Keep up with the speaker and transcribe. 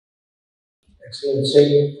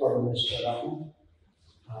Excellency, Foreign Minister Rahman,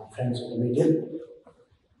 friends of the media.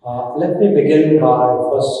 Let me begin by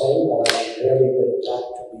first saying that I'm really very glad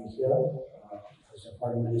to be here. As the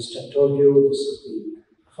Foreign Minister told you, this is the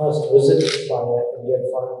first visit by an Indian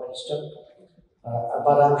Foreign Minister.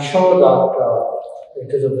 But I'm sure that it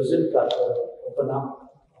is a visit that will open up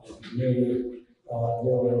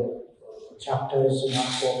new chapters in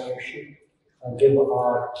our cooperation, give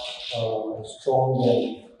our strong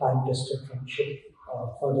and time-tested friendship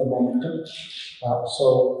further momentum. So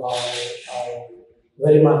I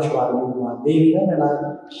very much value my being here, and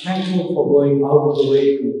I'm thankful for going out of the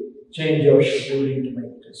way to change your scheduling to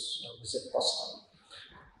make this visit possible.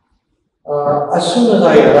 As soon as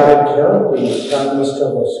I arrived here, the Prime Minister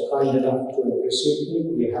was kind enough to receive me.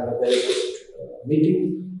 We had a very good meeting.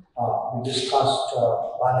 We discussed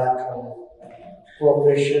bilateral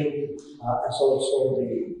cooperation, as also the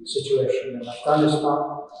situation in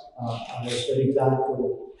Afghanistan. I was very glad to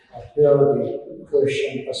hear the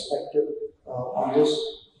Croatian perspective on this,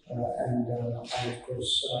 and I, of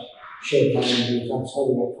course, shared my views. I'm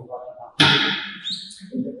sorry I forgot about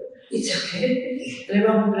It's okay.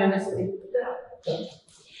 Trebamo premestiti.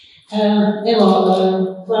 Evo,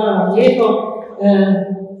 hvala vam lijepo.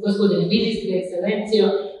 Gospodine ministre, ekscelencijo,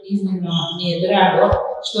 iznimno mi je drago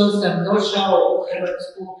što sam došao u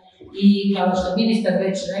Hrvatsku i kao što ministar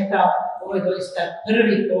već rekao, ovo je doista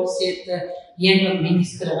prvi posjet jednog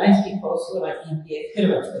ministra vanjskih poslova Indije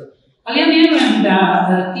Hrvatskoj. Ali ja vjerujem da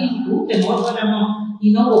tim putem otvaramo i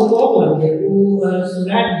novo poglavlje u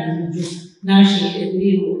suradnji između naših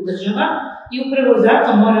dviju država i upravo zato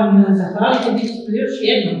moram zahvaliti ministru još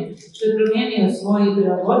jednom što je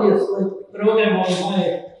prilagodio svoj program ove moje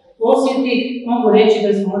posjeti. Mogu reći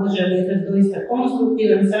da smo održali jedan doista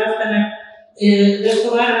konstruktivan sastanak,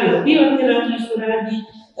 razgovarali o bilateralnoj suradnji,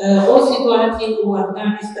 o situaciji u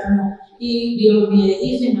Afganistanu i bilo mi je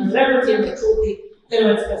iznimno dragocjeno čuti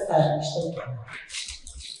hrvatska stajališta.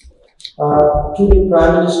 To the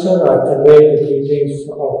Prime Minister, I convey the greetings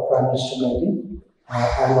of Prime Minister Modi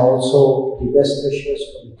and also the best wishes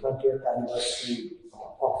for the 20th anniversary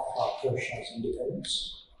of Croatia's independence.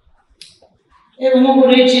 Evo mogu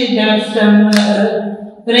reći da sam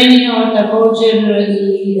prenio također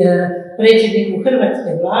i predsjedniku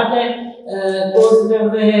hrvatske vlade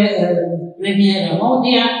pozdrave premijera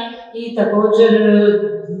Modija i također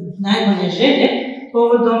najbolje želje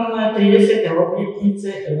povodom 30. obljetnice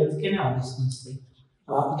hrvatske neovisnosti.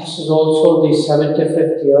 This is also the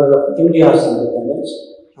 75th year of India's independence,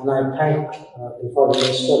 and I thank the Foreign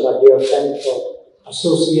Minister, my dear friend, for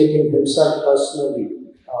associating himself personally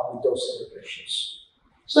with those celebrations.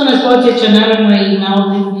 Što nas podsjeća naravno i na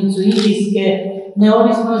obljetnicu indijske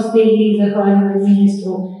neovisnosti i zahvaljujem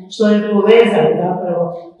ministru što je povezao zapravo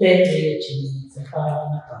te dvije činjenice. Hvala vam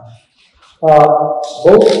na tome.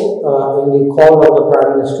 Both in the call of the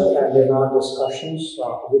Prime Minister and in our discussions,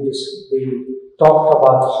 we talked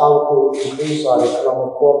about how to increase our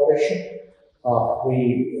economic cooperation.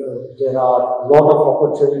 There are a lot of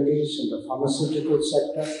opportunities in the pharmaceutical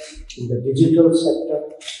sector, in the digital sector,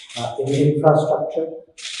 in infrastructure,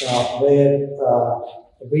 where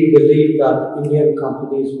we believe that Indian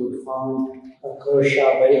companies would find Croatia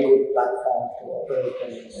a very good platform to operate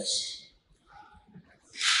and invest.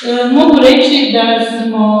 Mogu reći da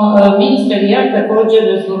smo ministar i ja također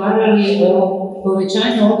razgovarali o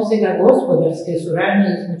povećanju opsega gospodarske suradnje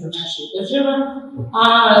između naših država, a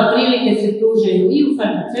prilike se pružaju i u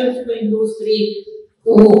farmaceutskoj industriji,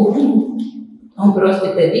 u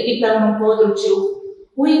digitalnom području,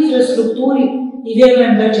 u infrastrukturi i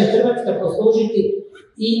vjerujem da će Hrvatska poslužiti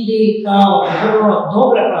Indiji kao vrlo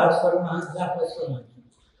dobra platforma za poslovanje.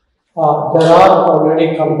 There are already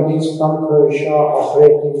companies from Croatia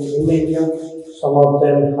operating in India. Some of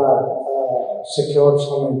them have secured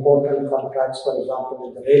some important contracts, for example,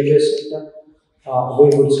 in the railway sector. We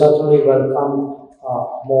would certainly welcome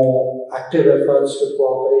more active efforts to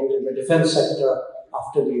cooperate in the defense sector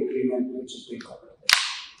after the agreement which is being completed.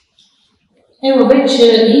 Evo već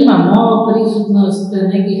imamo prisutnost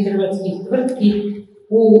nekih hrvatskih tvrtki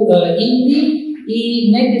u Indiji i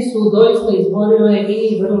neke su doista izborile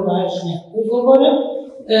i vrlo važne ugovore,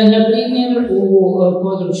 na primjer u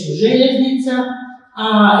području željeznica, a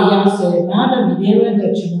ja se nadam i vjerujem da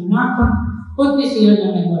ćemo nakon potpisivanja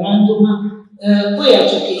memoranduma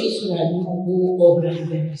pojačati i suradnju u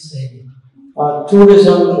obrambenoj sferi.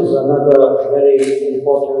 Tourism is another very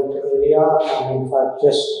important area, and in fact,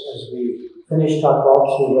 just as we finished our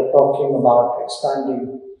talks, we were talking about expanding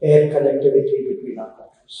air connectivity between our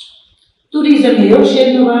countries. Turizam je još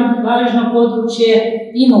jedno važno područje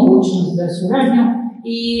i mogućnost za suradnju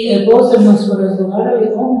i posebno smo razgovarali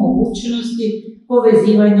o mogućnosti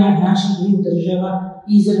povezivanja naših dviju država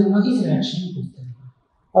izravno i zračnim putem.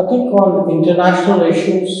 I think on international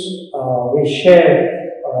issues we share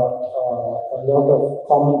a lot of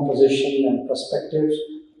common position and perspectives.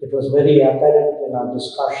 It was very apparent in our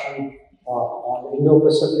discussion on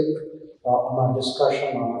Indo-Pacific, on our discussion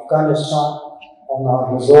on Afghanistan, on our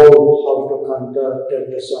resolve how to counter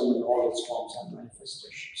terrorism in all its forms and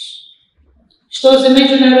manifestations. Što se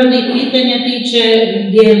međunarodnih pitanja tiče,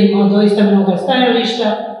 dijelimo doista mnoga stajališta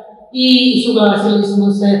i suglasili smo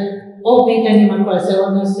se o pitanjima koja se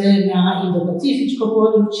odnose na Indo-Pacifičko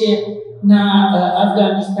područje, na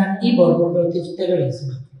Afganistan i borbu protiv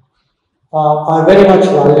terorizma. I very much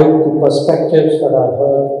value the perspectives that I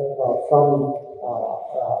heard from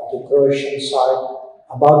the Croatian side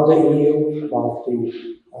about the EU, about the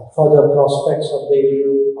further prospects of the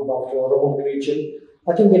EU, about the Oromo region.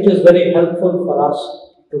 I think it is very helpful for us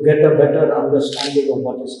to get a better understanding of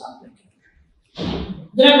what is happening.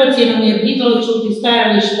 Dragocjeno mi je bilo čuti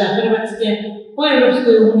stajališta Hrvatske o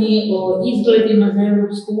Europskoj uniji, o izgledima za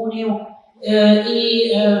Europsku uniju i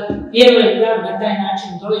vjerujem da na taj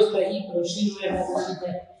način doista i proširujemo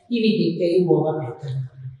i vidite i u ova pitanja.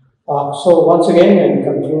 So once again, in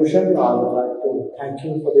conclusion, I would like to thank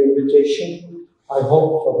you for the invitation. I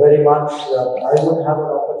hope very much that I would have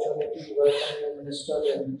an opportunity to welcome you, Minister,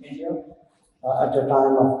 in India at a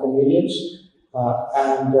time of convenience.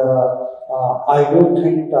 I do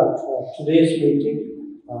think that today's meeting,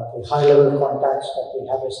 the high-level contacts that we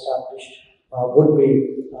have established, would be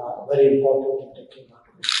very important in taking our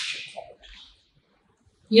relationship forward.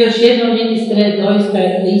 Još jednom, ministre, doista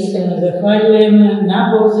iskreno zahvaljujem na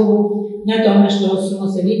pozivu, na tome što smo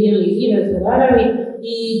se vidjeli i razgovarali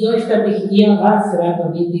i doista bih i ja vas rado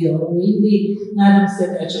vidio u Indiji. Nadam se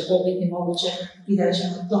da će to biti moguće i da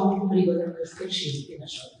ćemo tom prigodom još proširiti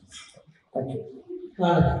naš odnos.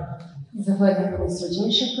 Hvala. Zahvaljujem ministru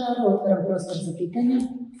Đešakaru, otvaram prostor za pitanje.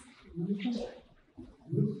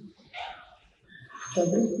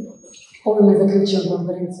 Dobro. Ovime zaključujem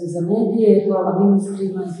konferenciju za medije. Hvala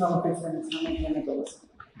ministrima i hvala predstavnicima medija na dolazu.